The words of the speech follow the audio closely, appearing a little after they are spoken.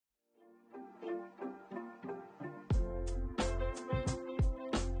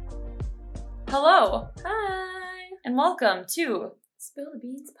Hello, Hi! and welcome to Spill the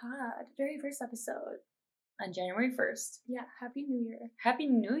Beans Pod. Very first episode. on January 1st. Yeah, Happy New Year. Happy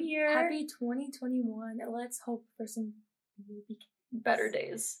New Year! Happy 2021. Let's hope for some better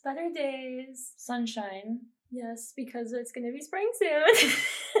days. better days. Sunshine. Yes, because it's going to be spring soon.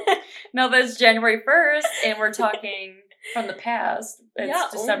 No, that's January 1st, and we're talking from the past. It's Yeah,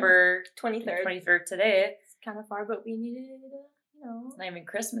 December 23rd. 23rd today. It's kind of far, but we needed, It's not even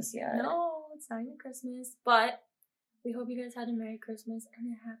Christmas yet. No, it's not even Christmas. But we hope you guys had a Merry Christmas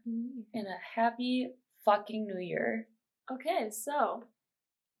and a Happy New Year. And a happy fucking New Year. Okay, so,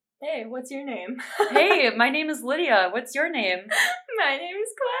 hey, what's your name? Hey, my name is Lydia. What's your name? My name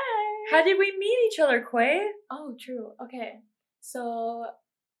is Quay. How did we meet each other, Quay? Oh, true. Okay. So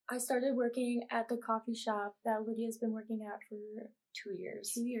I started working at the coffee shop that Lydia's been working at for 2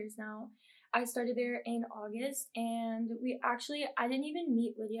 years. 2 years now. I started there in August, and I didn't even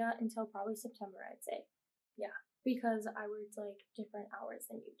meet Lydia until probably September, I'd say. Yeah. Because I worked like different hours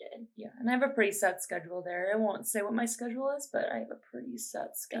than you did. Yeah, and I have a pretty set schedule there. I won't say what my schedule is, but I have a pretty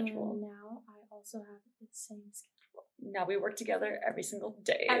set schedule. And now I also have the same schedule. Now we work together every single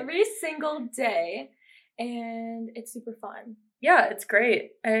day. Every single day, and it's super fun. Yeah, it's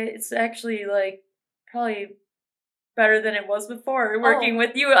great. It's actually like probably better than it was before working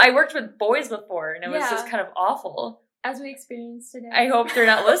with you. I worked with boys before, and it was just kind of awful. As we experienced today. I hope they're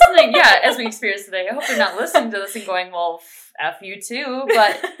not listening. Yeah, as we experienced today. I hope they're not listening to this and going, well, F you too.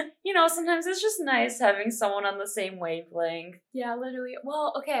 But, sometimes it's just nice having someone on the same wavelength. Yeah, literally.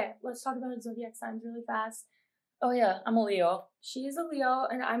 Well, okay, let's talk about zodiac signs really fast. Oh, yeah, I'm a Leo. She is a Leo,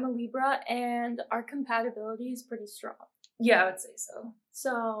 and I'm a Libra, and our compatibility is pretty strong. Yeah, I would say so.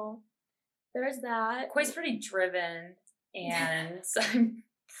 So, there's that. Quay's pretty driven, and I'm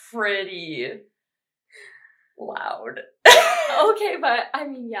pretty loud. Okay, but I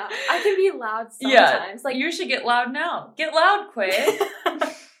mean, yeah, I can be loud sometimes. Yeah, like you should get loud now. Get loud, Quay.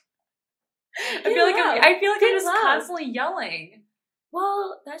 I feel like I'm just constantly yelling.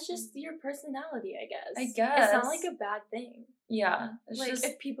 Well, that's just your personality, I guess. I guess. It's not like a bad thing. Yeah. It's like, just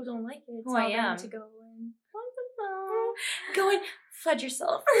if people don't like it, who I am. to go and... Go and flood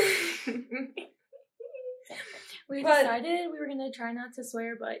yourself. We decided we were going to try not to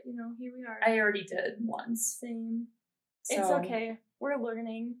swear, but, here we are. I already did once. Same. So, it's okay. We're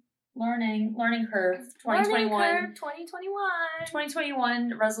learning. Learning curve. 2021. Learning curve 2021.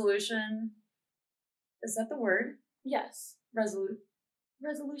 2021 resolution. Is that the word? Yes.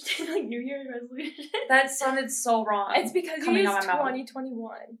 Resolution, like New Year's resolution. That sounded so wrong. It's because you used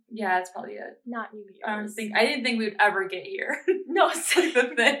 2021. Yeah, that's probably it. Not New Year's. I didn't think we'd ever get here. No, it's like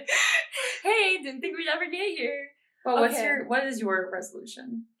the thing. Hey, didn't think we'd ever get here. But what is your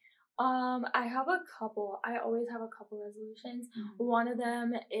resolution? I have a couple. I always have a couple resolutions. Mm-hmm. One of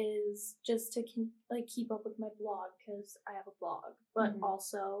them is just to keep up with my blog, because I have a blog, but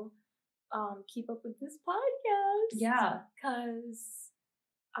also keep up with this podcast. Yeah, because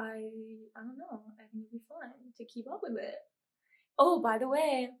I don't know. I think it'd be fun to keep up with it. Oh, by the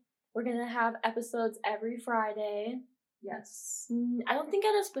way, we're gonna have episodes every Friday. Yes. I don't think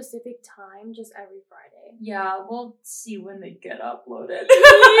at a specific time, just every Friday. Yeah, we'll see when they get uploaded.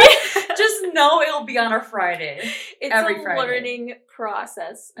 Just know it'll be on a Friday. It's every a Friday. Learning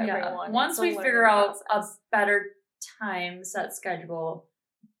process, everyone. Yeah. Once we figure out a better time set schedule,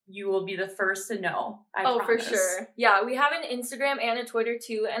 you will be the first to know. I promise. For sure. Yeah, we have an Instagram and a Twitter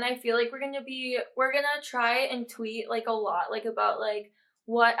too, and I feel like we're gonna try and tweet a lot, about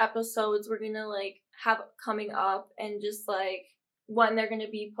what episodes we're gonna have coming up, and just when they're gonna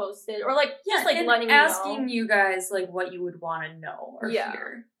be posted, or letting you asking you guys what you would want to know or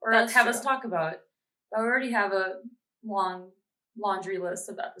hear, or have us talk about. But we already have a long laundry list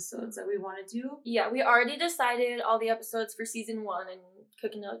of episodes that we want to do. Yeah, we already decided all the episodes for season 1 and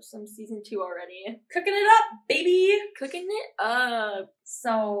cooking up some season 2 already. Cooking it up, baby! Cooking it up.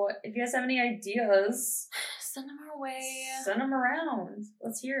 So, if you guys have any ideas, send them our way. Send them around.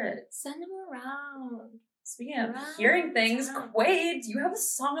 Let's hear it. Send them around. Speaking of hearing things, Quay, do you have a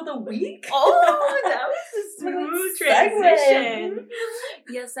song of the week? Oh, that was a smooth transition.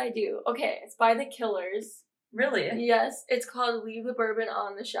 Yes, I do. Okay, it's by The Killers. Really? Yes, it's called Leave the Bourbon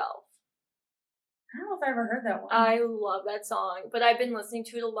on the Shelf. I don't know if I ever heard that one. I love that song, but I've been listening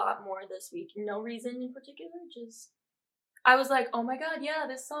to it a lot more this week. No reason in particular, just... I was like, oh my god, yeah,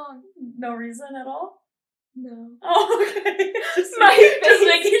 this song. No reason at all? No. Oh, okay. Just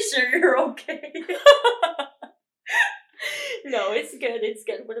making sure you're okay. No, it's good. It's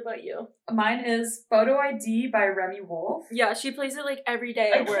good. What about you? Mine is Photo ID by Remy Wolf. Yeah, she plays it every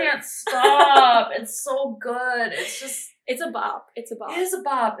day at work. I can't stop. It's so good. It's a bop. It's a bop. It is a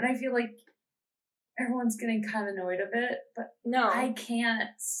bop, and I feel like everyone's getting kind of annoyed of it, but no, I can't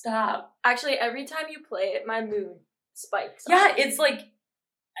stop. Actually, every time you play it, my mood spikes. Yeah, it's like,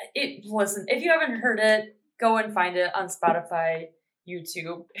 listen, if you haven't heard it, go and find it on Spotify,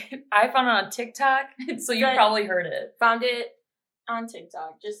 YouTube. I found it on TikTok, so you probably heard it. Found it on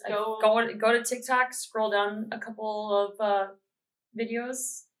TikTok. Just go to TikTok, scroll down a couple of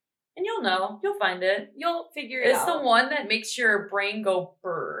videos, and you'll find it. You'll figure it out. It's the one that makes your brain go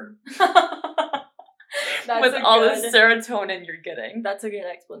brr. With all the serotonin you're getting. That's a good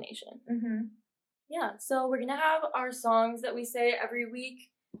explanation. Mm-hmm. Yeah, so we're gonna have our songs that we say every week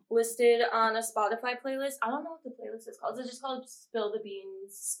listed on a Spotify playlist. I don't know what the playlist is called. It's just called Spill the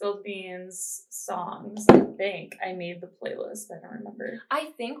Beans. Spilled Beans songs, I think. I made the playlist. I don't remember.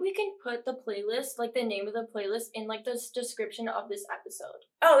 I think we can put the playlist, like the name of the playlist, in like the description of this episode.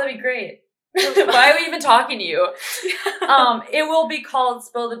 Oh, that'd be great. Why are we even talking to you? It will be called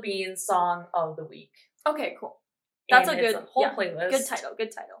Spill the Beans Song of the Week. Okay, cool. That's a good whole playlist.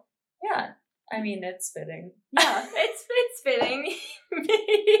 Good title. Yeah. I mean, it's fitting. Yeah, it's fitting.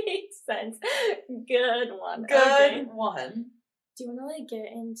 Makes sense. Good one. Good one. Do you want to like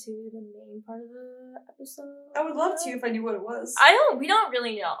get into the main part of the episode? I would love to if I knew what it was. We don't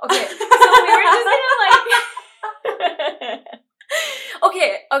really know. Okay, so we were just gonna like.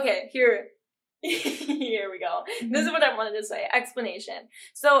 Okay. Here we go. This is what I wanted to say. Explanation.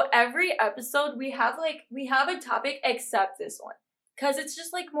 So every episode we have a topic except this one. Because it's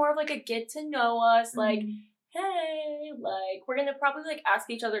just like more of like a get to know us, like, hey, like we're gonna probably like ask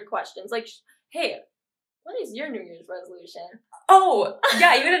each other questions. Like, hey, what is your New Year's resolution? Oh,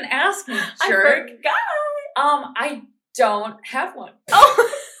 yeah, you didn't ask me, jerk. I forgot. I don't have one. Oh.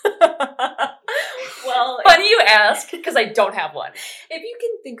 Well, funny you ask, because I don't have one. If you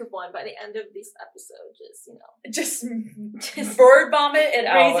can think of one by the end of this episode, just word vomit it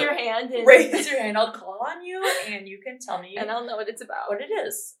out. Raise your hand. I'll call on you, and you can tell me, and I'll know what it's about. What it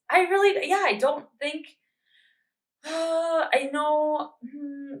is. I don't think. I know.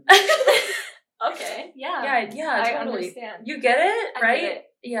 Okay. Yeah. Yeah. Totally. I understand. You get it, right? I get it.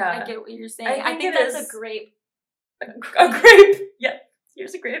 Yeah. I get what you're saying. I think that's a grape. A grape. Yeah.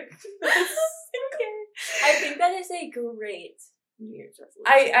 Here's a grape. Okay. I think that is a great New Year's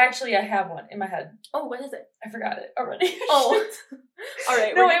resolution. I have one in my head. Oh, what is it? I forgot it already. Oh. All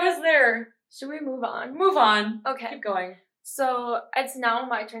right. No, it was there. Should we move on? Move on. Okay. Keep going. So it's now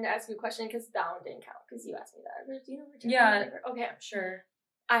my turn to ask you a question because that one didn't count because you asked me that. Do you know what your turn? Yeah. Okay. Sure.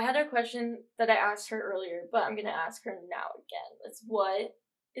 I had a question that I asked her earlier, but I'm going to ask her now again. It's what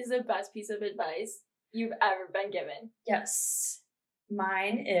is the best piece of advice you've ever been given? Yes.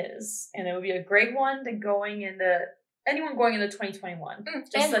 Mine is, and it would be a great one to anyone going into 2021.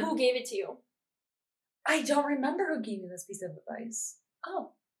 And who gave it to you? I don't remember who gave me this piece of advice.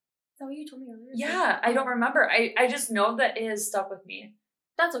 Oh, is that what you told me earlier? Yeah, I don't remember. I just know that it has stuck with me.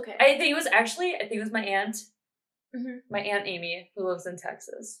 That's okay. I think it was my aunt. Mm-hmm. My Aunt Amy, who lives in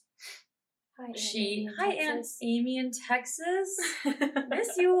Texas. Hi, Aunt Amy in Texas.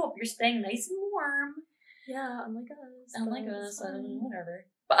 Miss you. Hope you're staying nice and warm. Yeah, unlike us. Whatever.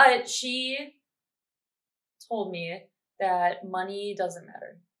 But she told me that money doesn't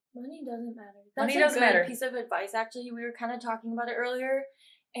matter. Money doesn't matter. That's a good piece of advice, actually. We were kind of talking about it earlier,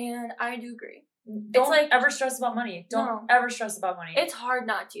 and I do agree. Don't ever stress about money. Don't ever stress about money. It's hard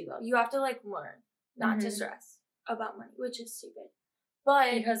not to, though. You have to, learn not to stress about money, which is stupid.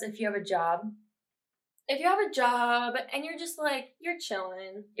 But because if you have a job and you're just, you're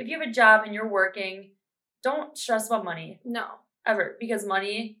chilling. If you have a job and you're working, don't stress about money. No. Ever. Because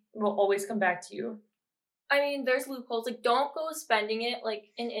money will always come back to you. I mean, there's loopholes. Don't go spending it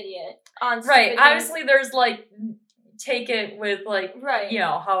like an idiot on right. Obviously, there's take it with right.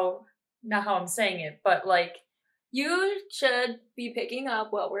 Not how I'm saying it, but you should be picking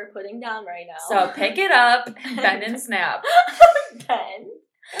up what we're putting down right now. So pick it up, bend and snap. Bend.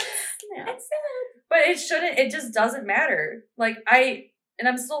 Snap. And snap. But it just doesn't matter.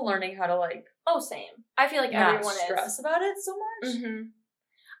 I'm still learning how to oh, same. I feel like everyone stress about it so much. Mm-hmm.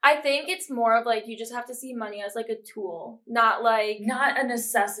 I think it's more of you just have to see money as a tool, not a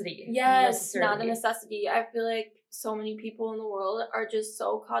necessity. Yes, not a necessity. I feel like so many people in the world are just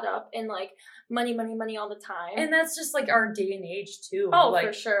so caught up in money all the time. And that's just our day and age too. Oh,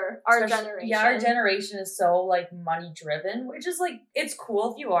 for sure. Our generation. Yeah, our generation is so money driven, which is it's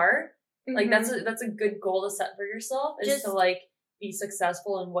cool if you are. Mm-hmm. That's a good goal to set for yourself is to be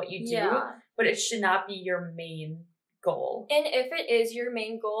successful in what you do. Yeah. But it should not be your main goal. And if it is your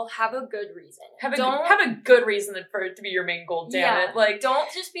main goal, have a good reason. Have a good reason for it to be your main goal, damn it. Like,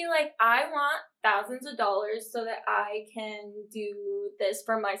 don't just be like, I want thousands of dollars so that I can do this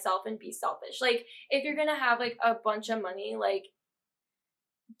for myself and be selfish. Like, if you're gonna have like a bunch of money, like,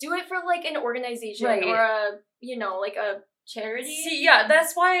 do it for like an organization or a, you know, like a charity. See, yeah,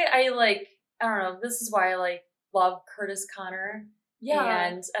 that's why I like, I don't know, this is why I like love Curtis Connor. Yeah.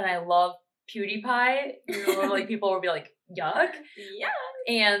 And I love PewDiePie. You know, like people will be like, yuck. Yeah.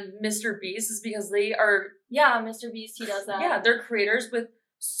 And Mr. Beast is because they are. Yeah, Mr. Beast, he does that. Yeah, they're creators with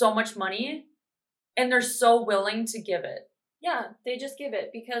so much money and they're so willing to give it. Yeah, they just give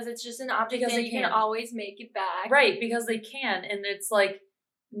it because it's just an object and you can always make it back. Right, because they can. And it's like,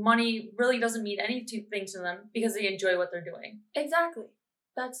 money really doesn't mean anything to them because they enjoy what they're doing. Exactly.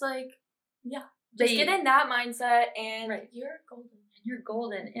 That's like, yeah. Just get in that mindset and you're golden. You're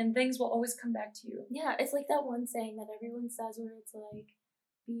golden and things will always come back to you. Yeah, it's like that one saying that everyone says where it's like,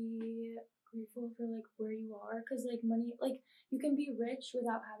 be grateful for like where you are. Because like money, like you can be rich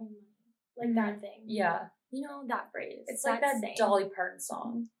without having money. Like that thing. Yeah. You know, that phrase. It's like that saying. Dolly Parton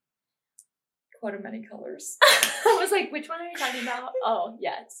song. Coat of Many Colors. I was like, which one are you talking about? Oh,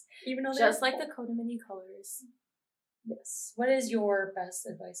 yes. Even though just like the coat of many colors. Yes. What is your best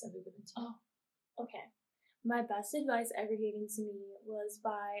advice ever given to you? Oh, okay. My best advice ever given to me was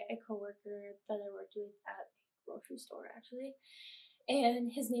by a coworker that I worked with at a grocery store, actually.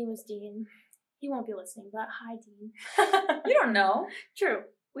 And his name was Dean. He won't be listening, but hi, Dean. You don't know. True.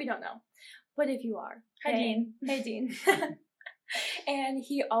 We don't know. But if you are. Hi, Dean. Hey, Dean. And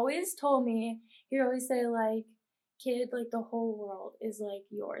he always told me, he'd always say, like, kid, like, the whole world is, like,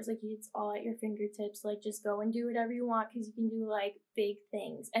 yours. Like, it's all at your fingertips. Like, just go and do whatever you want because you can do, like, big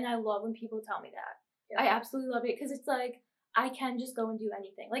things. And I love when people tell me that. Yeah. I absolutely love it because it's, like, I can just go and do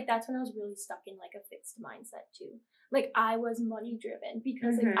anything. Like, that's when I was really stuck in, like, a fixed mindset, too. Like, I was money-driven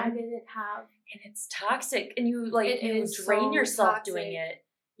because, like, I didn't have... And it's toxic. And you, like, you drain yourself doing it.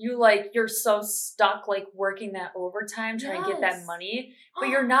 You, like, you're so stuck, like, working that overtime, trying to get that money, but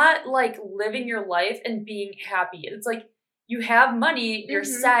you're not, like, living your life and being happy. It's like, you have money, you're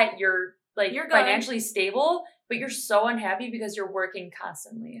set, you're financially stable, but you're so unhappy because you're working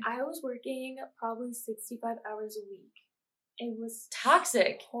constantly. I was working probably 65 hours a week. It was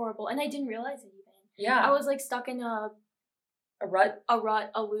toxic. Horrible. And I didn't realize it even. Yeah. I was, like, stuck in a rut,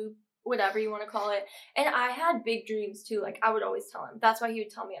 a loop. Whatever you want to call it. And I had big dreams too. Like, I would always tell him. That's why he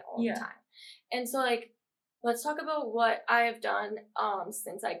would tell me all the time. And so, like, let's talk about what I have done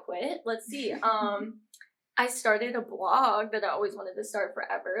since I quit. Let's see. I started a blog that I always wanted to start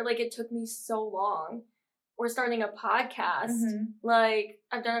forever. Like, it took me so long. We're starting a podcast. Like,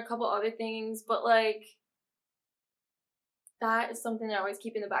 I've done a couple other things, but, like, that is something I always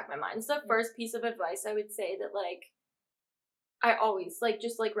keep in the back of my mind. It's the first piece of advice I would say that, like, I always, like,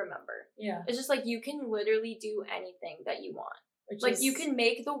 just, like, remember. Yeah. It's just, like, you can literally do anything that you want. Like, you can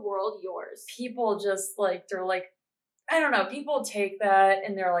make the world yours. People just, like, they're like, I don't know, people take that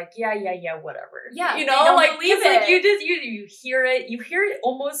and they're like, yeah, whatever. Yeah, you know, like, believe it. Like, you hear it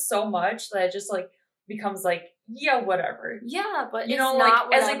almost so much that it just, like, becomes, like, yeah, whatever. Yeah, but you know, like,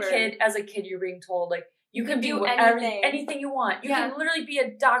 as a kid, you're being told, like, you can do anything you want. You can literally be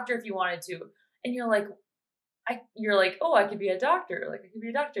a doctor if you wanted to. And you're like, oh, I could be a doctor. Like, I could be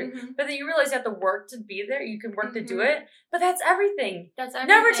a doctor. But then you realize you have to work to be there. You can work to do it. But that's everything. That's everything.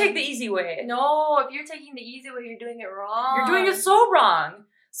 Never take the easy way. No, if you're taking the easy way, you're doing it wrong. You're doing it so wrong.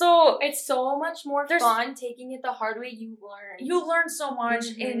 So it's so much more fun taking it the hard way. You learn so much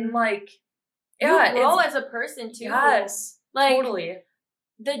in, like... You grow as a person, too. Yes. Like, totally.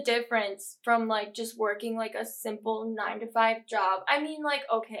 The difference from, like, just working, like, a simple 9-to-5 job. I mean, like,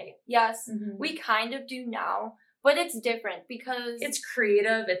 okay, yes, we kind of do now, but it's different because... It's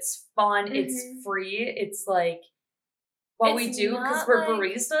creative, it's fun, it's free, it's, like, what we do, because we're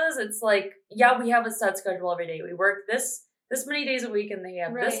baristas, it's, like, yeah, we have a set schedule every day. We work this many days a week, and they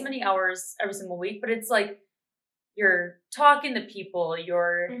have this many hours every single week, but it's, like, you're talking to people,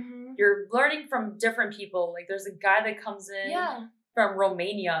 you're learning from different people. Like, there's a guy that comes in... Yeah. From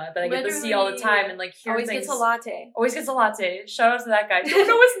Romania that I get to see all the time and, like, hear always things. Always gets a latte. Shout out to that guy. Don't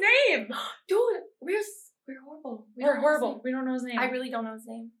know his name. Dude, we're horrible. We're horrible. We don't know his name. I really don't know his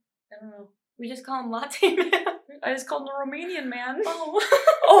name. I don't know. We just call him Latte Man. I just called him the Romanian man.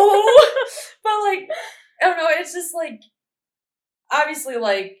 Oh. But, like, I don't know. It's just, like, obviously,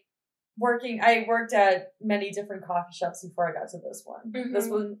 like, I worked at many different coffee shops before I got to this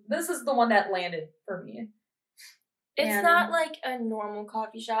one. This is the one that landed for me. It's not like a normal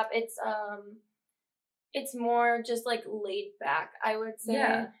coffee shop. It's more just, like, laid back, I would say.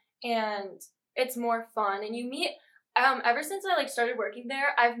 Yeah. And it's more fun. And you meet ever since I like started working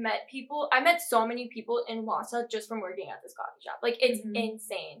there, I met so many people in Wausau just from working at this coffee shop. Like, it's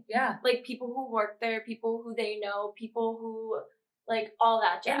insane. Yeah. Like, people who work there, people who they know, people who, like, all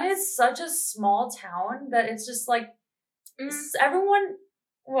that jazz. And it's such a small town that it's just like, everyone,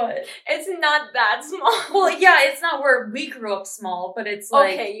 what? It's not that small. Well, yeah, it's not where we grew up small, but it's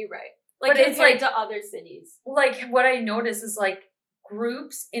like... Okay, you're right. Like, but it's like to other cities. Like, what I notice is, like,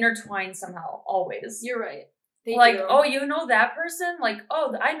 groups intertwine somehow, always. You're right. They like, do. Oh, you know that person? Like,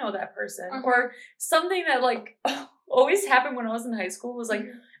 oh, I know that person. Or something that, like, always happened when I was in high school was like,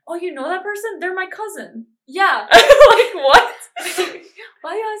 oh, you know that person? They're my cousin. Yeah. Like, what?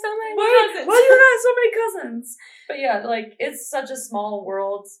 Why do you have so many cousins? Why do you have so many cousins? But yeah, like, it's such a small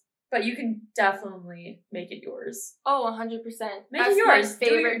world. But you can definitely make it yours. Oh, 100%. Make it yours. My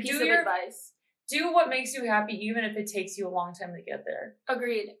favorite piece of advice. Do what makes you happy, even if it takes you a long time to get there.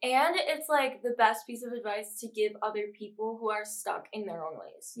 Agreed. And it's, like, the best piece of advice to give other people who are stuck in their own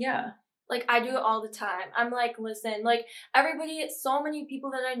ways. Yeah. Like, I do it all the time. I'm like, listen, like, so many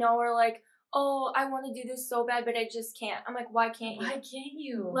people that I know are like, oh, I want to do this so bad, but I just can't. I'm like, why can't you? Why can't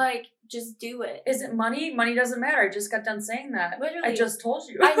you? Like, just do it. Is it money? Money doesn't matter. I just got done saying that. Literally. I just told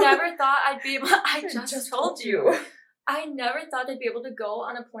you. I never thought I'd be able... I just told you. I never thought I'd be able to go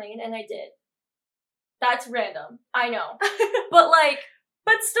on a plane, and I did. That's random. I know. But, like...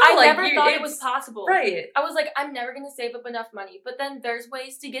 But still, I never thought it was possible. Right. I was like, I'm never going to save up enough money. But then there's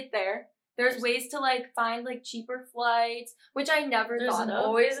ways to get there. There's ways to, like, find, like, cheaper flights, which I never thought of. There's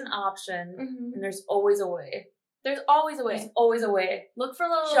always an option, and there's always a way. There's always a way. There's always a way. Look for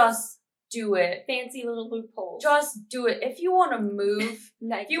little... Just do it. Fancy little loopholes. Just do it. If you want to move...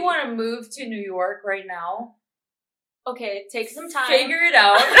 If you want to move to New York right now... Okay, take some time. Figure it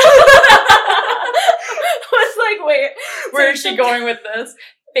out. I was like, wait. Where is she going with this?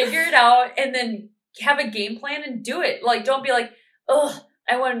 Figure it out, and then have a game plan and do it. Like, don't be like, ugh,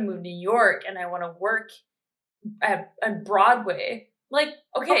 I want to move to New York and I want to work on Broadway. Like,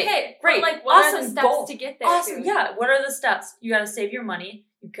 okay, great. But like, what are the steps to get there? Awesome, dude? Yeah. What are the steps? You got to save your money.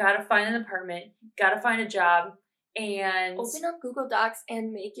 You got to find an apartment. You got to find a job. And open up Google Docs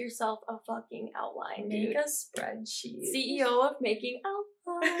and make yourself a fucking outline. Make a spreadsheet. CEO of making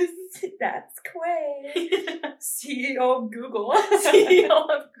outlines. That's Quay. CEO of Google. CEO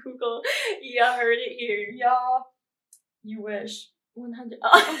of Google. Yeah, heard it here. Yeah. You wish. 100.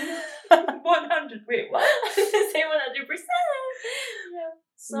 100. Wait, what? I was gonna say 100%. Yeah.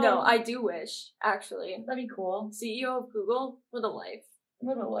 So, no, I do wish, actually. That'd be cool. CEO of Google. What a life.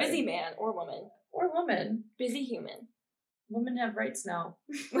 What a life. Busy man or woman. Or woman. Busy human. Women have rights now.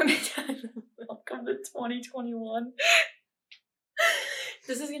 Women Welcome to 2021.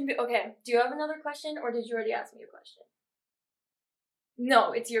 This is gonna be okay. Do you have another question, or did you already ask me a question?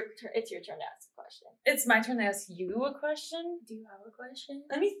 No, it's your turn to ask a question. It's my turn to ask you a question. Do you have a question?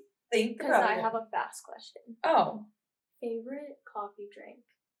 Let me think because I have a fast question. Oh, favorite coffee drink,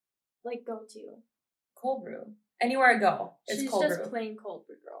 like go to cold brew. Anywhere I go, it's cold brew. She's just plain cold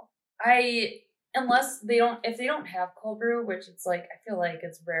brew girl. If they don't have cold brew, which it's like, I feel like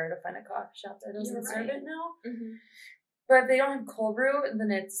it's rare to find a coffee shop that doesn't serve it now. Mm-hmm. But if they don't have cold brew,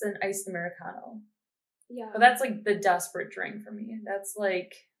 then it's an iced Americano. Yeah. But that's like the desperate drink for me. That's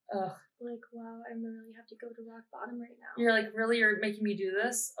like, ugh. Like, wow, I really have to go to rock bottom right now. You're like, really? You're making me do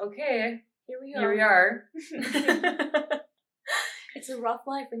this? Okay. Here we go. Here we are. It's a rough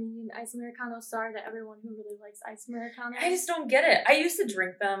life when you need an iced Americano. Sorry to everyone who really likes iced Americano. I just don't get it. I used to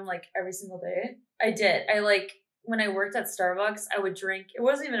drink them like every single day. I did. When I worked at Starbucks, I would drink, it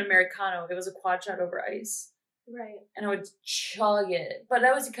wasn't even Americano, it was a quad shot over ice. Right. And I would chug it. But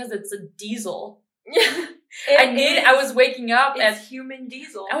that was because it's a diesel. Yeah. I was waking up at human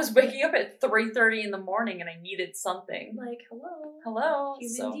diesel. I was waking up at 3:30 in the morning and I needed something. Like, hello.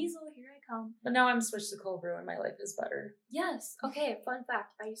 Human diesel, here I come. But now I'm switched to cold brew and my life is better. Yes. Okay, fun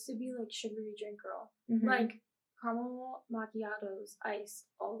fact. I used to be like sugary drink girl. Mm-hmm. Like caramel macchiatos, ice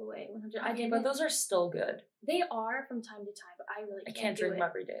all the way, 100. Okay, but those are still good. They are from time to time, but I really can't drink them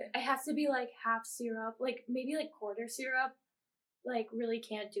every day. It has to be like half syrup, like maybe like quarter syrup. Like really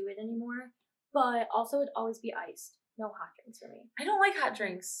can't do it anymore. But also, it'd always be iced. No hot drinks for me. I don't like hot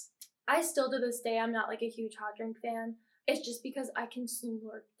drinks. I still, to this day, I'm not like a huge hot drink fan. It's just because I can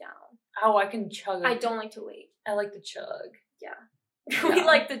slurp down. Oh, I can chug it. I don't like to wait. I like to chug. Yeah. We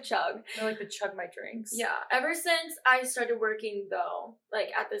like to chug. I like to chug my drinks. Yeah. Ever since I started working, though,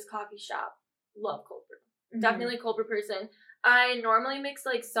 like at this coffee shop, love cold brew. Mm-hmm. Definitely cold brew person. I normally mix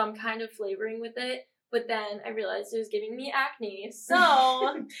like some kind of flavoring with it. But then I realized it was giving me acne. So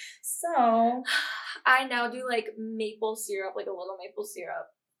I now do like maple syrup, like a little maple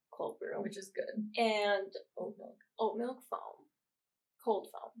syrup. cold brew. Which is good. And oat milk. Oat milk foam. Cold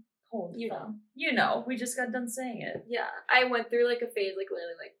foam. Cold You foam. know. You know. We just got done saying it. Yeah. I went through like a phase, like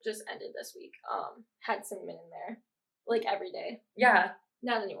literally like just ended this week. Had cinnamon in there. Like every day. Yeah.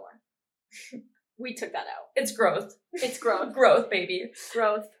 Not anymore. We took that out. It's growth. It's growth. Growth, baby.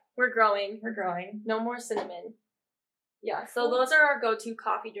 Growth. We're growing. We're growing. No more cinnamon. Yeah, so those are our go-to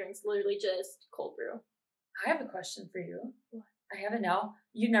coffee drinks, literally just cold brew. I have a question for you. What? I have it now.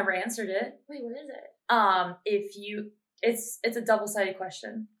 You never answered it. Wait, what is it? If you, it's a double-sided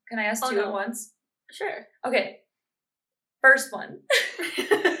question. Can I ask two at once? Sure. Okay. First one.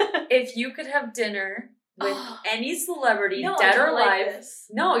 If you could have dinner with any celebrity, dead or alive. Like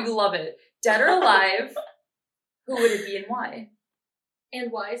no, you love it. Dead or alive, who would it be and why?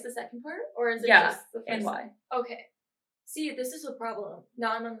 And why is the second part? Or is it just the first and why? One? Okay. See, this is a problem.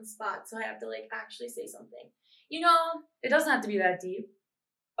 Now I'm on the spot, so I have to like actually say something. You know, it doesn't have to be that deep.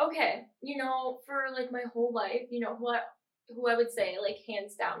 Okay. You know, for like my whole life, you know, who I would say like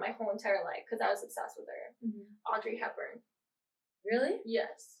hands down my whole entire life, because I was obsessed with her. Mm-hmm. Audrey Hepburn. Really?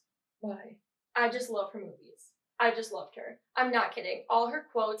 Yes. Why? I just love her movies. I just loved her. I'm not kidding. All her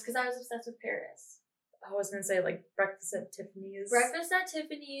quotes, because I was obsessed with Paris. I was gonna say like Breakfast at Tiffany's. Breakfast at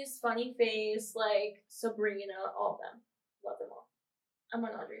Tiffany's, Funny Face, like Sabrina, all of them. Love them all. I'm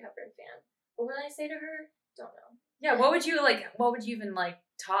an Audrey Hepburn fan. What would I say to her? Don't know. Yeah, what would you even like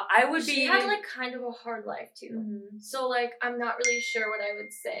talk? I would be. She had like kind of a hard life too. Mm-hmm. So like I'm not really sure what I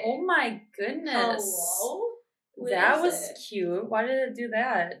would say. Oh my goodness. Hello? That was cute. Why did it do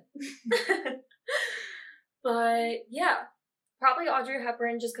that? But yeah. Probably Audrey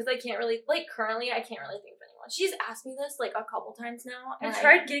Hepburn, just because I can't really, like, currently, I can't really think of anyone. She's asked me this, like, a couple times now. I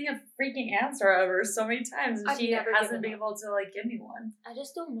tried getting a freaking answer out of her so many times, and she hasn't been able to, like, give me one. I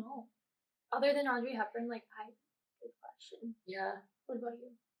just don't know. Other than Audrey Hepburn, like, good question. Yeah. What about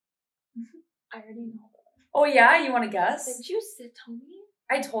you? I already know. Oh, yeah? You want to guess? Did you tell me?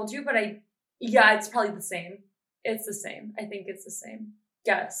 I told you, but yeah, it's probably the same. It's the same. I think it's the same.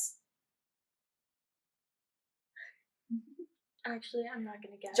 Guess. Actually, I'm not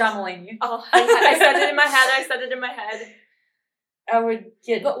gonna guess. John Mulaney. Oh, I said it in my head. I would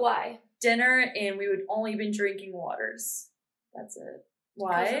get. But why? Dinner, and we would only been drinking waters. That's it.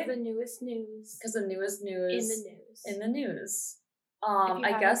 Why? Because of the newest news. Because the newest news. In the news.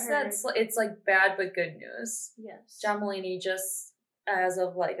 I guess it's like bad but good news. Yes. John Mulaney just, as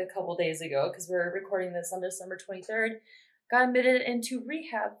of like a couple days ago, because we're recording this on December 23rd, got admitted into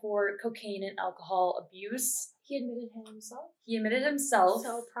rehab for cocaine and alcohol abuse. He admitted himself? He admitted himself.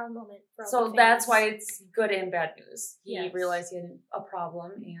 So, proud moment for all So the fans. that's why it's good and bad news. He Yes. realized he had a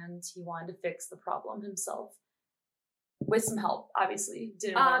problem and he wanted to fix the problem himself. With some help, obviously.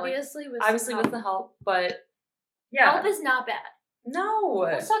 Obviously with the help, but yeah. Help is not bad. No.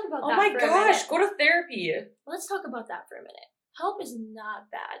 Let's talk about that for a minute. Oh my gosh, go to therapy. Let's talk about that for a minute. Help is not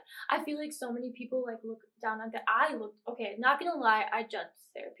bad. I feel like so many people like look down on that. Not gonna lie, I judged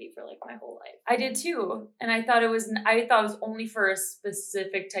therapy for like my whole life. I did too. And I thought it was only for a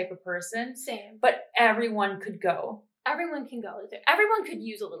specific type of person. Same. But everyone could go. Everyone can go. Everyone could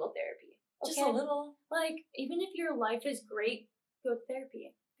use a little therapy. Okay? Just a little. Like, even if your life is great, go to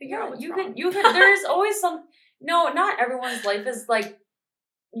therapy. Figure out what's you wrong. can there's always some not everyone's life is like,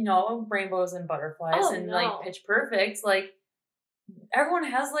 rainbows and butterflies like pitch perfect. Like everyone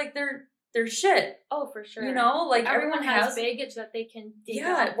has like their shit. Oh, for sure. Like everyone has baggage that they can dig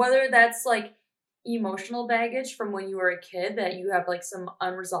out. Whether that's like emotional baggage from when you were a kid that you have like some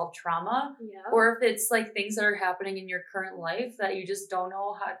unresolved trauma, or if it's like things that are happening in your current life that you just don't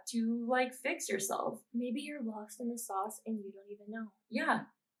know how to like fix yourself. Maybe you're lost in the sauce and you don't even know. Yeah.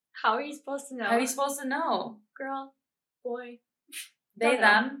 How are you supposed to know? How are you supposed to know? Girl, boy, they,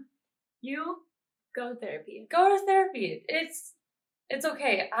 them. You go to therapy. Go to therapy. It's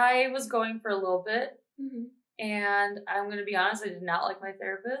okay. I was going for a little bit, and I'm going to be honest, I did not like my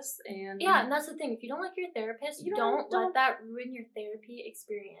therapist. And that's the thing. If you don't like your therapist, don't let that ruin your therapy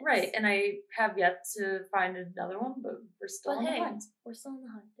experience. Right, and I have yet to find another one, but we're still on the hunt. We're still on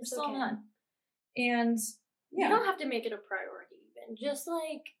the hunt. We're still on the hunt. And, you don't have to make it a priority even. Just,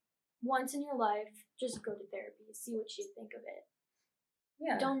 like, once in your life, just go to therapy. See what you think of it.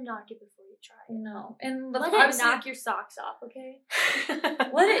 Yeah. Don't knock it before you try it. No. And let it knock your socks off, okay?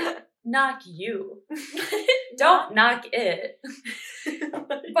 Let it knock you. Don't knock it.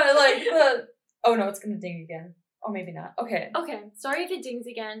 But like oh no, it's gonna ding again. Oh, maybe not. Okay. Okay. Sorry if it dings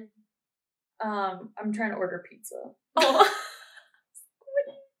again. I'm trying to order pizza. Oh. What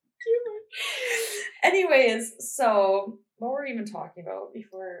are you doing? Anyways, so what were we even talking about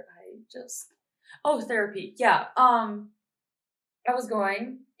before I just therapy. Yeah. I was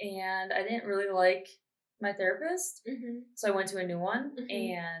going and I didn't really like my therapist. So I went to a new one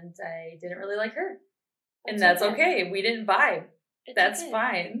and I didn't really like her. And that's okay. We didn't vibe. That's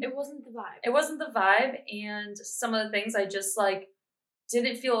fine. It wasn't the vibe. It wasn't the vibe. And some of the things I just like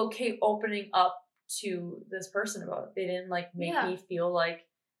didn't feel okay opening up to this person about. They didn't like make me feel like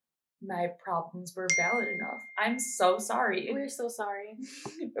my problems were valid enough. I'm so sorry. We're so sorry.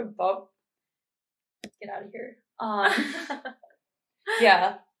 Bob, get out of here.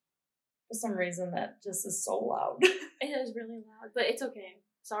 Yeah. For some reason that just is so loud. It is really loud, but it's okay.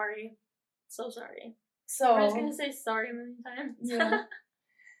 Sorry. So sorry. So we're just gonna say sorry a million times. Yeah.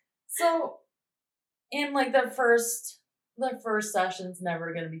 So in like the first session's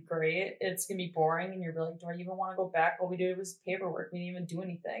never gonna be great. It's gonna be boring and you're like, do I even want to go back? All we did was paperwork. We didn't even do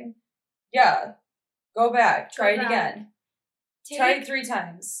anything. Yeah. Go back. Try it again. Try it 3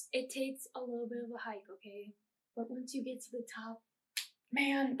 times. It takes a little bit of a hike, okay? But once you get to the top,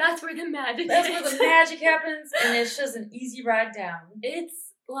 man, that's where the magic happens, and it's just an easy ride down.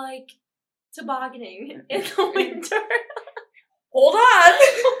 It's like tobogganing in the winter. Hold on.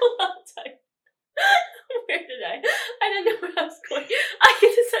 Where did I didn't know where I was going. I could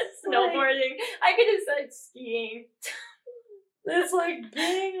have said snowboarding. I could have said skiing. It's like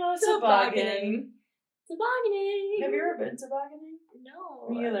being a tobogganing. Tobogganing. Have you ever been tobogganing? No.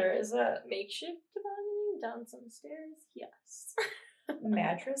 Me either. Is that makeshift tobogganing down some stairs? Yes.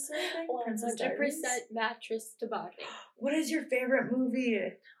 Mattress or anything? 100% mattress tobogganing. What is your favorite movie?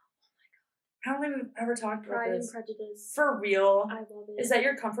 I don't think we've ever talked about Pride this. and Prejudice. For real? I love it. Is that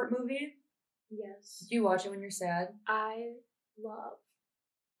your comfort movie? Yes. Do you watch it when you're sad? I love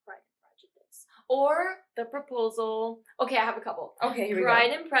Pride and Prejudice. Or The Proposal. Okay, I have a couple. Okay, here we go.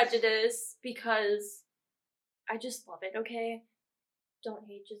 Pride and Prejudice, because I just love it, okay? Don't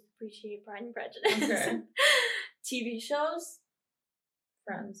hate, just appreciate Pride and Prejudice. Okay. TV shows.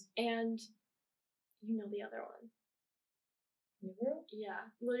 Friends. And you know the other one. New Girl?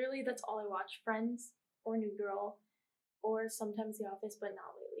 Yeah. Literally, that's all I watch. Friends or New Girl. Or sometimes The Office, but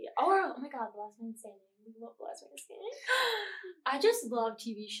not lately. Or, oh my god, The Last Man Standing. We love The Last Man Standing. I just love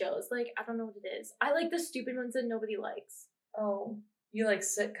TV shows. Like, I don't know what it is. I like the stupid ones that nobody likes. Oh, you like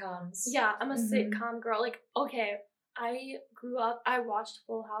sitcoms. Yeah, I'm a sitcom girl. Like, okay, I grew up, I watched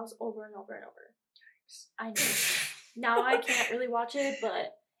Full House over and over and over. I know. Now I can't really watch it,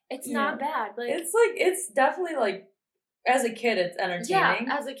 but it's not bad. Like, it's definitely like, as a kid, it's entertaining.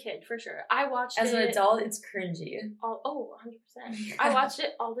 Yeah, as a kid, for sure. I watched it. As an adult, it's cringy. 100%. I watched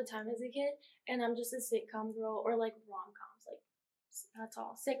it all the time as a kid, and I'm just a sitcom girl, or like rom-coms. Like, that's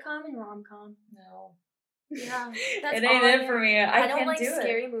all. Sitcom and rom-com. No. Yeah. That's it ain't it for me. I don't can't like do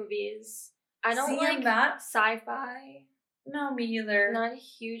scary movies. I don't like sci-fi. No, me either. Not a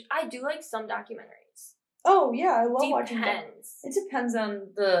huge... I do like some documentaries. Oh, yeah, I love watching them. It depends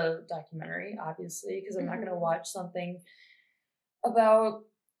on the documentary, obviously, because I'm not going to watch something about...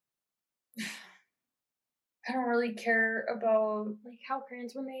 I don't really care about... Like, how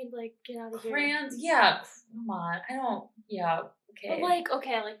crayons were made, like, get out of here. Crayons? Yeah, come on. I don't... Yeah, okay. But, like,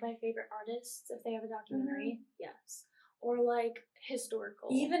 okay, like, my favorite artists, if they have a documentary, yes. Or, like, historical.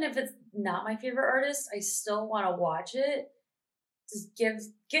 Even if it's not my favorite artist, I still want to watch it.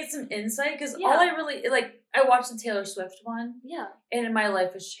 Just get some insight, because all I really like, I watched the Taylor Swift one, and my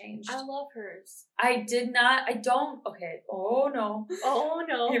life has changed. I love hers. Okay, oh no,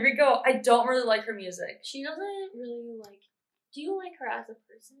 here we go. I don't really like her music. She doesn't really like. Do you like her as a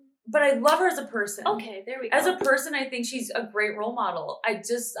person? But I love her as a person. Okay, there we go. As a person, I think she's a great role model.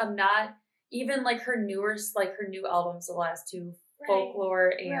 I'm not even like her new albums, the last 2.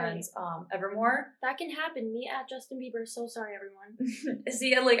 Folklore and Evermore. That can happen. Me at Justin Bieber. So sorry, everyone.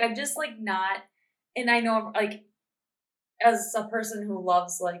 See, like, I'm just like not, and I know like as a person who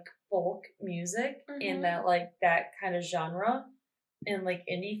loves like folk music and that like that kind of genre and like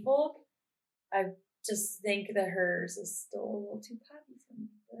indie folk, I just think that hers is still a little too poppy for me.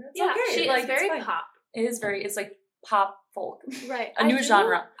 But it's okay. She is very pop. It is very. It's like pop folk. Right. A new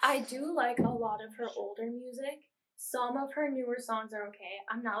genre. I do like a lot of her older music. Some of her newer songs are okay.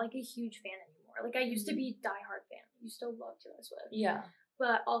 I'm not like a huge fan anymore. Like I used to be a diehard fan. I used to love Taylor Swift. Yeah.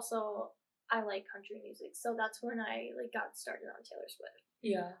 But also I like country music. So that's when I like got started on Taylor Swift.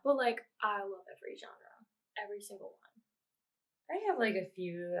 Yeah. But like I love every genre. Every single one. I have like a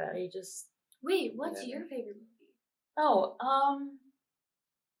few that I just Wait, what's your favorite movie? Oh,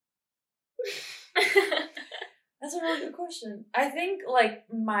 that's a really good question. I think like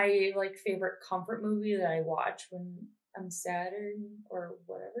my like favorite comfort movie that I watch when I'm sad or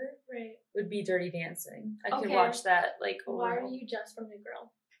whatever would be Dirty Dancing. I could watch that like over. Why are you just from New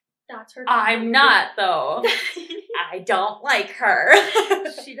Girl? That's her. I'm not, though. I don't like her.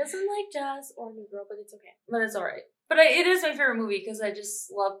 She doesn't like Jazz or New Girl, but it's okay. But it's alright. But it is my favorite movie because I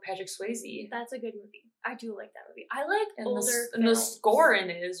just love Patrick Swayze. That's a good movie. I do like that movie. I like and older the, films. And the score in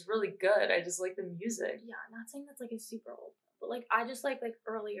it is really good. I just like the music. Yeah, I'm not saying that's like a super old, but like I just like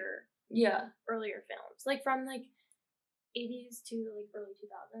earlier films, like from like 80s to like early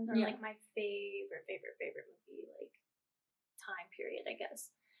 2000s are like my favorite movie like time period, I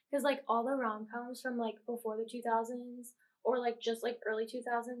guess. Because like all the rom-coms from like before the 2000s or like just like early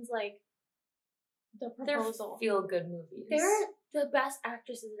 2000s, like The Proposal, they're feel-good movies. They're the best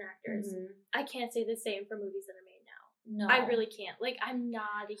actresses and actors. Mm-hmm. I can't say the same for movies that are made now. No, I really can't. Like, I'm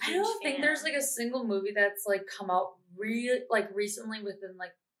not a huge fan. I don't think there's like a single movie that's like come out recently within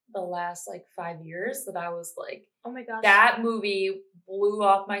like the last like 5 years that I was like, oh my gosh, that movie blew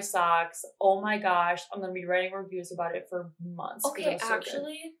off my socks. Oh my gosh, I'm gonna be writing reviews about it for months. Okay,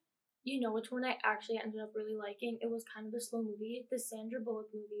 actually, you know which one I actually ended up really liking? It was kind of a slow movie, the Sandra Bullock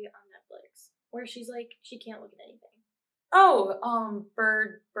movie on Netflix, where she's like, she can't look at anything. Oh,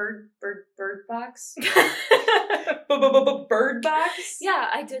 Bird Box. Bird Box. Yeah,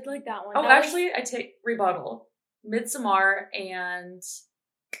 I did like that one. Oh, actually, I take rebuttal. Midsommar and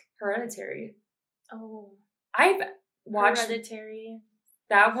Hereditary. Oh, I've watched Hereditary.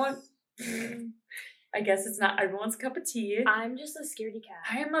 That one. I guess it's not everyone's cup of tea. I'm just a scaredy cat.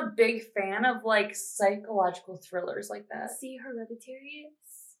 I am a big fan of like psychological thrillers like that. See, Hereditary,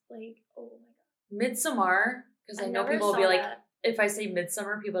 like, oh my god. Midsommar. Because I know people will be like, if I say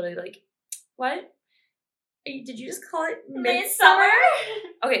Midsummer, people will be like, what? Did you just call it Midsummer?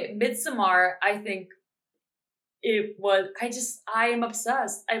 Okay, Midsommar, I think it was, I am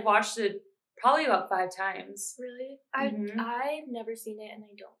obsessed. I watched it probably about 5 times. Really? I've never seen it and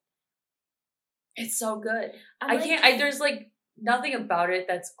I don't. It's so good. There's like nothing about it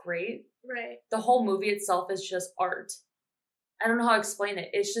that's great. Right. The whole movie itself is just art. I don't know how to explain it.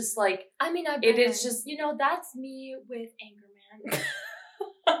 It's just like... I mean, it is just... You know, that's me with Anchorman.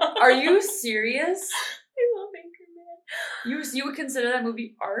 Are you serious? I love Anchorman. You would consider that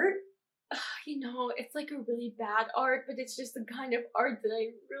movie art? You know, it's like a really bad art, but it's just the kind of art that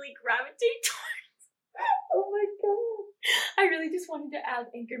I really gravitate towards. Oh my god. I really just wanted to add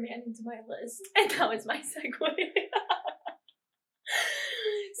Anchorman into my list. And that was my segue.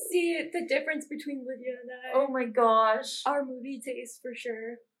 See the difference between Lydia and I. Oh my gosh. Our movie taste for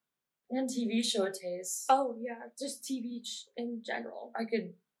sure. And TV show taste. Oh yeah, just TV in general.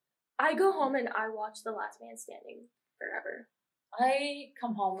 I go home and I watch The Last Man Standing forever. I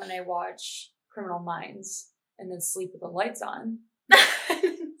come home and I watch Criminal Minds and then sleep with the lights on.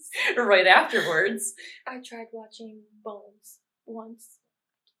 Right afterwards. I tried watching Bones once.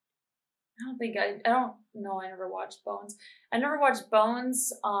 I don't know. I never watched Bones. I never watched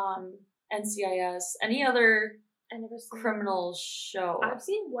Bones, NCIS, any other criminal show. I've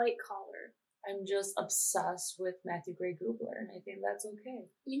seen White Collar. I'm just obsessed with Matthew Gray Gubler, and I think that's okay.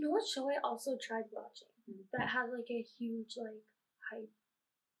 You know what show I also tried watching that had like a huge like hype?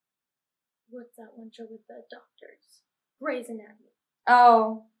 What's that one show with the doctors? Grey's Anatomy.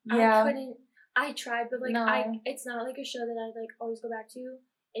 Oh, yeah. I tried, but like no. It's not like a show that I like always go back to.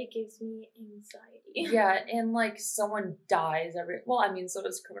 It gives me anxiety. Yeah, and like someone dies so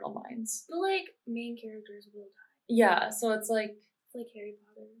does Criminal Minds. But like main characters will die. Yeah, so it's like Harry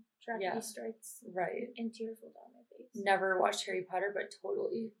Potter. Tragedy strikes. Right. And tears will down my face. Never watched Harry Potter, but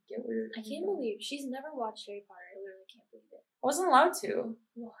totally get where you're I can't believe she's never watched Harry Potter. I literally can't believe it. I wasn't allowed to.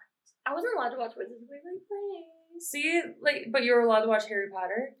 What? I wasn't allowed to watch Wizards of Waverly Place. See, but you were allowed to watch Harry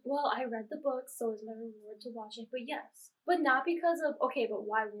Potter? Well, I read the books, so it was my reward to watch it, but yes. But not because of, okay, but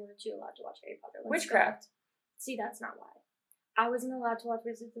why weren't you allowed to watch Harry Potter? Witchcraft. See, that's not why. I wasn't allowed to watch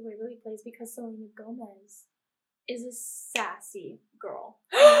Wizards of Waverly Place because Selena Gomez is a sassy girl.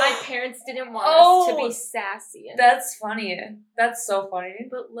 My parents didn't want us to be sassy. That's funny. That's so funny.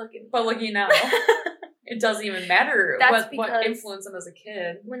 But look at me. But look at you now. It doesn't even matter what influenced them as a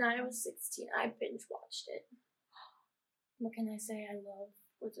kid. When I was 16, I binge watched it. What can I say? I love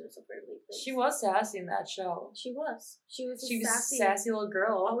Wizards of Waverly Place. She was sassy in that show. She was. She was a sassy little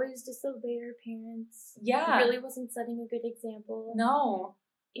girl. Always disobeyed her parents. Yeah. Really wasn't setting a good example. No.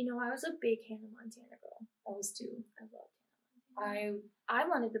 You know, I was a big Hannah Montana girl. I was too. I loved Hannah Montana. I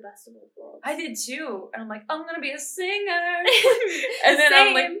wanted the best of both worlds. I did too. And I'm like, I'm going to be a singer. And then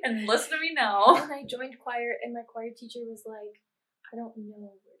I'm like, and listen to me now. And I joined choir, and my choir teacher was like, I don't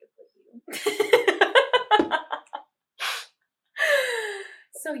know where to put you.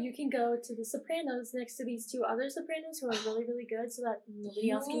 So you can go to the sopranos next to these 2 other sopranos who are really, really good so that nobody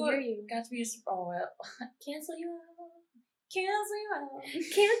else can hear you. Got to be, Cancel you out.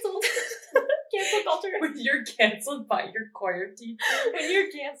 Canceled. Cancel culture. When you're canceled by your choir teacher. When you're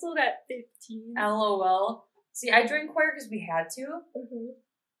canceled at 15. LOL. See, I joined choir because we had to. Mm-hmm.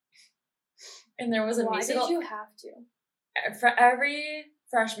 And there was a musical. Why did you have to? For every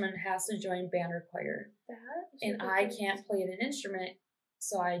freshman has to join band or choir. And I ridiculous. can't play an instrument,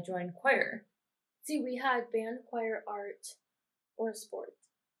 so I joined choir. See, we had band, choir, art, or sport.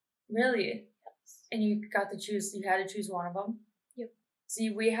 Really? Yes. And you got to choose, you had to choose one of them? Yep. See,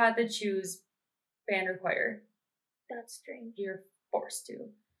 we had to choose band or choir. That's strange. You're forced to.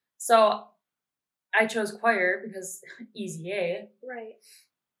 So I chose choir because easy A. Right.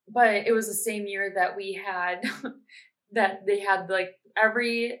 But it was the same year that we had, that they had like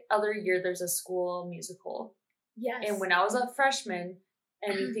every other year there's a school musical. Yes. And when I was a freshman,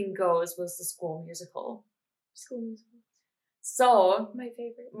 Anything Goes was the school musical. School musical. So my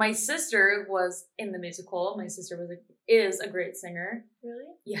favorite. My sister was in the musical. My sister is a great singer. Really?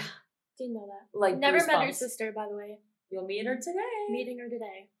 Yeah. Didn't know that. Like never Goosebumps. met her sister, by the way. You'll meet her today. Meeting her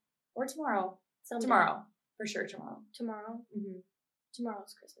today. Or tomorrow. Someday. Tomorrow. For sure tomorrow. Tomorrow? Mm-hmm.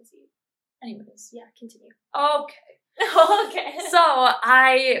 Tomorrow's Christmas Eve. Anyways. Yeah, continue. Okay. Okay. So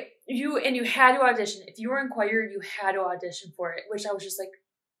you had to audition. If you were in choir, you had to audition for it, which I was just like,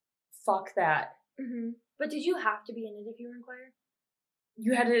 fuck that. Mm-hmm. But did you have to be in it if you were in choir?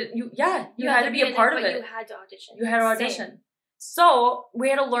 You had to be a part of it. You had to audition. You had to audition. Same. So I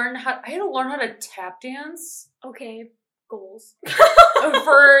had to learn how to tap dance. Okay. Goals.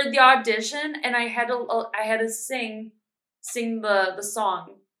 For the audition, and I had to sing the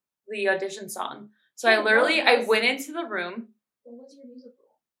song, the audition song. So I went into the room. What was your musical?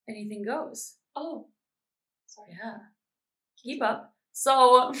 Anything Goes. Oh. Sorry. Yeah. Keep up.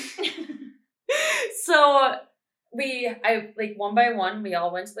 So one by one, we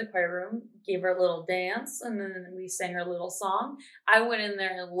all went to the choir room, gave her a little dance, and then we sang her a little song. I went in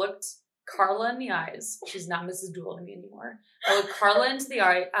there and looked Carla in the eyes. She's not Mrs. Dooley to me anymore. I looked Carla into the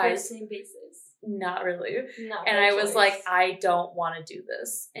eyes. First name basis. Not really. Not and I was like, I don't want to do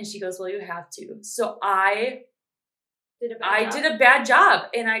this. And she goes, well, you have to. So I did a bad job.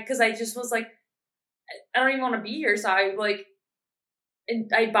 And because I just was like, I don't even want to be here. So I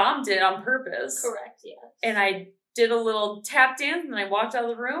bombed it on purpose. Correct, yeah. And I did a little tap dance and I walked out of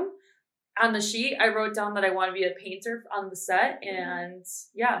the room. On the sheet, I wrote down that I want to be a painter on the set. And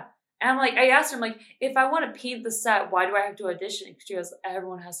yeah. And I asked her, I'm like, if I want to paint the set, why do I have to audition? She goes,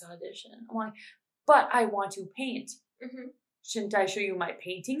 everyone has to audition. I'm like, but I want to paint. Mm-hmm. Shouldn't I show you my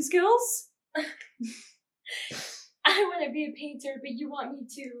painting skills? I want to be a painter, but you want me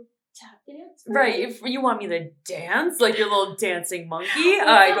to tap dance? Right. If you want me to dance, like your little dancing monkey,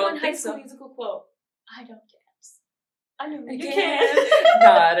 I don't think so. Musical quote. I don't dance. I know you can.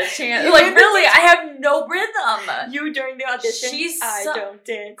 Not a chance. Really, I have no rhythm. You during the audition. I don't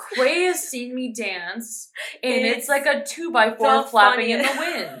dance. Quay has seen me dance, and it's like a 2x4 flapping in the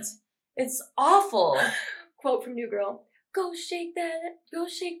wind. It's awful. Quote from New Girl. Go shake that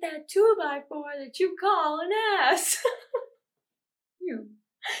 2x4 that you call an ass.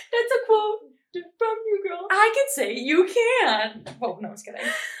 That's a quote from New Girl. I can say you can. Oh, no, I was kidding.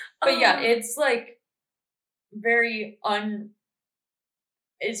 But yeah, it's very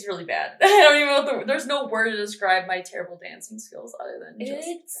it's really bad. I don't even know there's no word to describe my terrible dancing skills other than just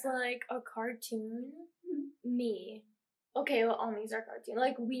it's like a cartoon me. Okay, well, all me's are cartoon.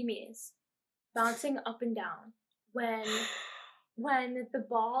 Like wee me's bouncing up and down when the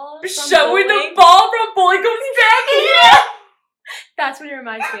ball when the ball from bowling goes back. Yeah. That's what it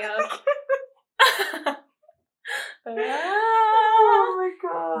reminds me of. Oh my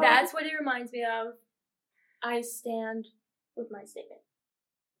god. That's what it reminds me of. I stand with my statement.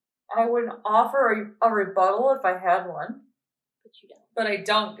 I would offer a rebuttal if I had one. But you don't. But I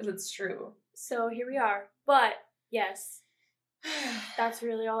don't because it's true. So here we are. But, yes. That's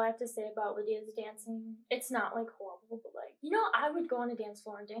really all I have to say about Lydia's dancing. It's not, horrible, but, I would go on a dance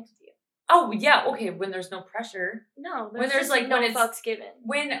floor and dance with you. Oh, yeah. Okay, when there's no pressure. No, when there's, no when it's fucks given.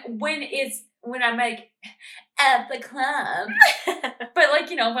 When I'm, at the club. But, when,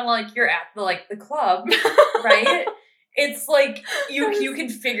 you're at the club, right? It's you can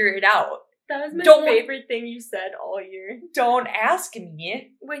figure it out. That was my favorite thing you said all year. Don't ask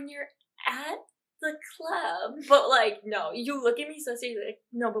me. When you're at the club. But, no, you look at me so seriously,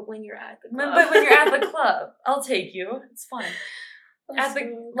 no, but when you're at the club. But when you're at the club, I'll take you. It's fine. At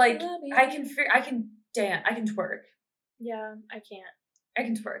the, I can dance, I can twerk. Yeah, I can't. I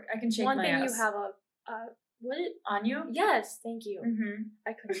can twerk. I can shake my ass. One thing you have what? On you? Yes, thank you. Mm-hmm.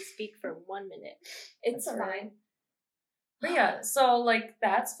 I couldn't speak for 1 minute. It's fine. Right. But yeah, so,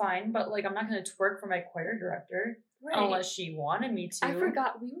 that's fine, but, I'm not going to twerk for my choir director. Right. Unless she wanted me to. I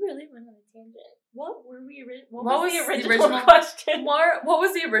forgot. We really went on a tangent. What were we? What was the original question? What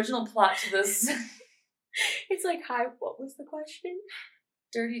was the original plot to this? It's like, hi, what was the question?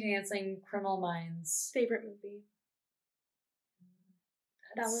 Dirty Dancing, Criminal Minds. Favorite movie?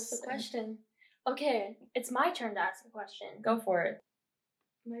 That was the question. Okay, it's my turn to ask a question. Go for it.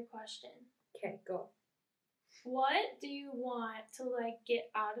 My question. Okay, go. What do you want to, like, get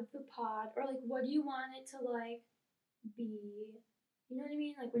out of the pod? Or, like, what do you want it to, like, be? You know what I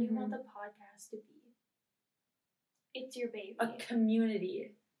mean? Like, what do you want the podcast to be? It's your baby. A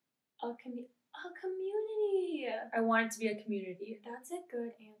community. A community. I want it to be a community. That's a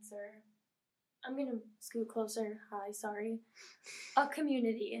good answer. I'm gonna scoot closer. Hi, sorry. A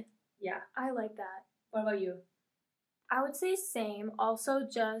community. Yeah. I like that. What about you? I would say same. Also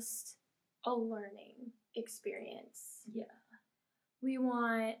just a learning experience. Yeah. We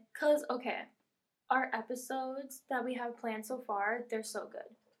want, our episodes that we have planned so far, they're so good.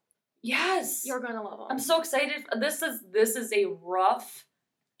 Yes. You're gonna love them. I'm so excited. This is a rough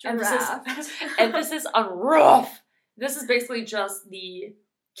emphasis on rough. This is basically just the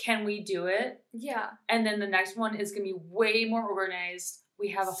can we do it? Yeah. And then the next one is gonna be way more organized. We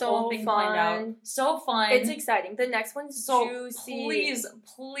have a whole thing planned out. So fun. It's exciting. The next one's so juicy.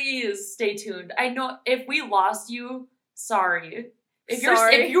 Please stay tuned. I know if we lost you, sorry. If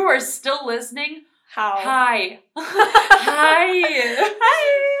you are still listening, hi. Hi.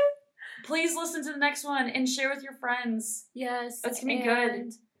 Please listen to the next one and share with your friends. Yes. It's gonna be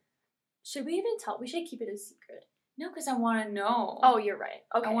good. Should we even tell? We should keep it a secret. No, because I want to know. Oh, you're right.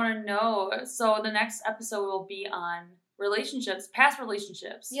 Okay. I want to know. So the next episode will be on relationships, past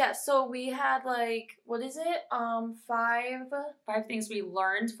relationships. Yeah, so we had like, what is it? 5 things we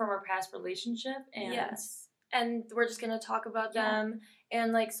learned from our past relationship. And yes. And we're just going to talk about them.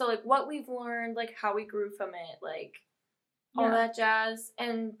 And like, so like what we've learned, like how we grew from it, like all that jazz.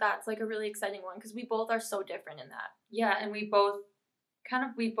 And that's like a really exciting one because we both are so different in that. Yeah, and we both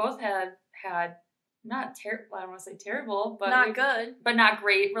had not terrible, I don't want to say terrible, but not good, but not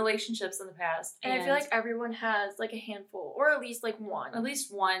great relationships in the past. And I feel like everyone has like a handful, or at least like one. At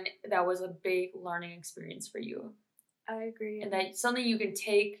least one that was a big learning experience for you. I agree. And that's something you can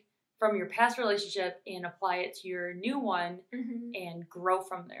take from your past relationship and apply it to your new one and grow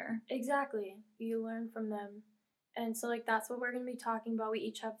from there. Exactly. You learn from them. And so like that's what we're going to be talking about. We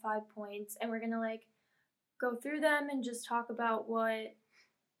each have 5 points and we're going to like go through them and just talk about what.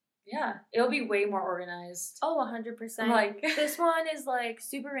 Yeah, it'll be way more organized. Oh, 100%. Like this one is like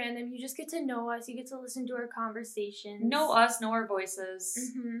super random. You just get to know us. You get to listen to our conversations. Know us, know our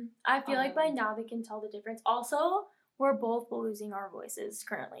voices. I feel like by now they can tell the difference. Also, we're both losing our voices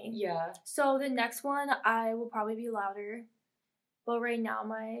currently. Yeah. So the next one, I will probably be louder. But right now,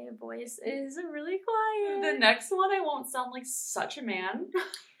 my voice is really quiet. The next one, I won't sound like such a man.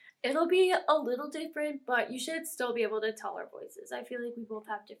 It'll be a little different, but you should still be able to tell our voices. I feel like we both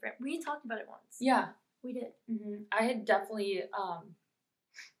have different. We talked about it once. Yeah. We did. I had definitely, I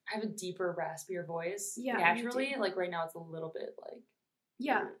have a deeper, raspier voice. Yeah. Naturally. Like right now it's a little bit like.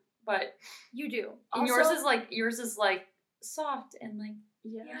 Yeah. But. You do. And also, yours is like soft and like.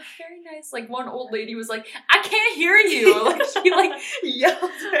 Yeah, very nice. Like one old lady was like, I can't hear you. Like she like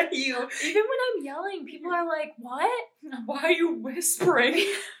yelled at you. Even when I'm yelling, people are like, what? Why are you whispering?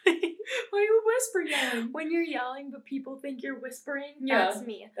 Why are you whispering? When you're yelling but people think you're whispering, that's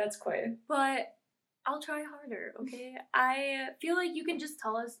me. That's quiet. But I'll try harder, okay? I feel like you can just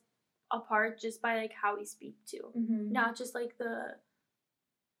tell us apart just by like how we speak too. Not just like the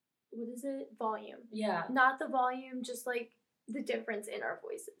volume. Yeah. Not the volume, just like the difference in our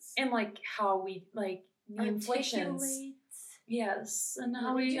voices and like how we like the inflections. Yes, and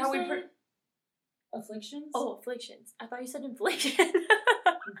how we afflictions. Oh, afflictions! I thought you said inflation.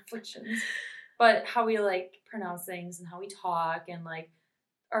 Afflictions, but how we like pronounce things and how we talk and like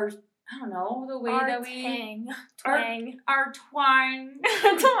our I don't know the way that we twang our twang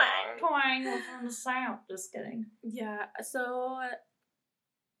twang from the south. Just kidding. Yeah, so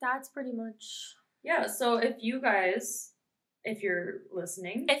that's pretty much So if you guys. If you're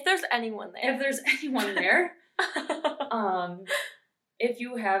listening. If there's anyone there. If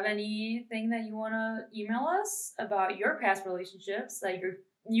you have anything that you want to email us about your past relationships that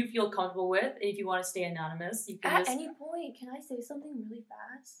you feel comfortable with, if you want to stay anonymous, you can. At any point, can I say something really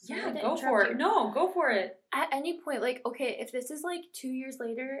fast? Yeah, go for it. No, go for it. At any point, like, okay, if this is like 2 years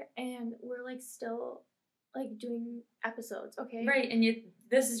later and we're like still like doing episodes, okay? Right, and if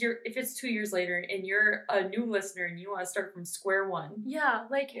it's 2 years later and you're a new listener and you want to start from square one. Yeah,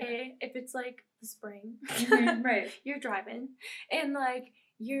 like, hey, if it's like the spring, right. You're driving and like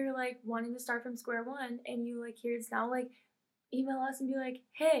you're like wanting to start from square one and you like hear it's now, like email us and be like,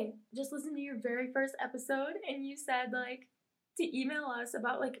 hey, just listen to your very first episode and you said like to email us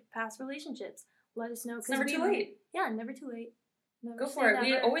about like past relationships. Let us know. It's never too late. Yeah, never too late. Never Go for it. Never.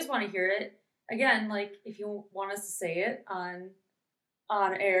 We always want to hear it. Again, like if you want us to say it on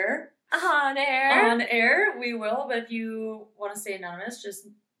air. On air, we will. But if you want to stay anonymous, just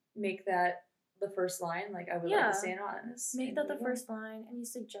make that the first line. Like I would like to stay anonymous. Make that the first line. Any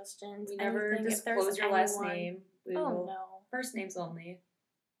suggestions? We never disclose your last name. We will, no. First names only.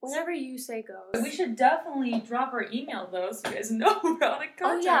 Whatever you say goes. We should definitely drop our email though, so you guys know how to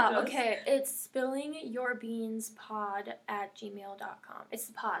contact us. Okay. It's spillingyourbeanspod@gmail.com. It's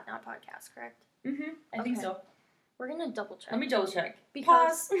the pod, not podcast, correct? I think so. We're gonna double check. Let me double check.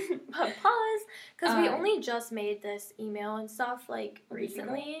 Pause. Because we only just made this email and stuff like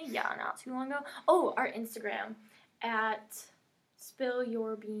recently. Yeah, not too long ago. Oh, our Instagram at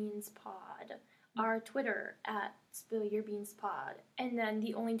spillyourbeanspod. Our Twitter at spillyourbeanspod. And then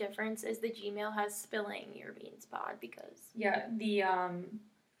the only difference is the Gmail has spillingyourbeanspod because... Yeah, the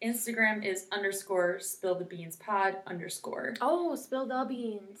Instagram is _spillthebeanspod_. Oh, spill the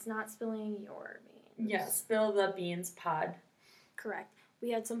beans, not spilling your beans. Yeah, spill the beans pod. Correct. We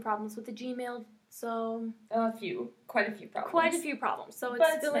had some problems with the Gmail, so... Quite a few problems. Quite a few problems. So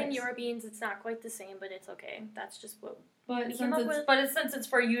it's spilling your beans. It's not quite the same, but it's okay. That's just what we came up with. But since it's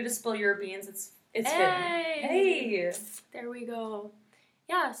for you to spill your beans, it's fitting. Hey! There we go.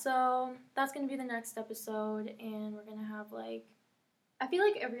 Yeah, so that's going to be the next episode, and we're going to have, like... I feel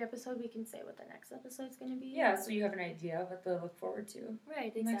like every episode we can say what the next episode's going to be. Yeah, so you have an idea of what to look forward to.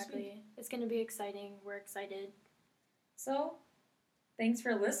 Right, exactly. It's going to be exciting. We're excited. So, thanks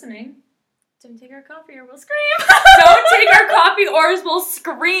for listening. Don't take our coffee or we'll scream. Don't take our coffee or we'll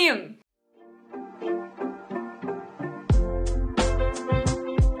scream.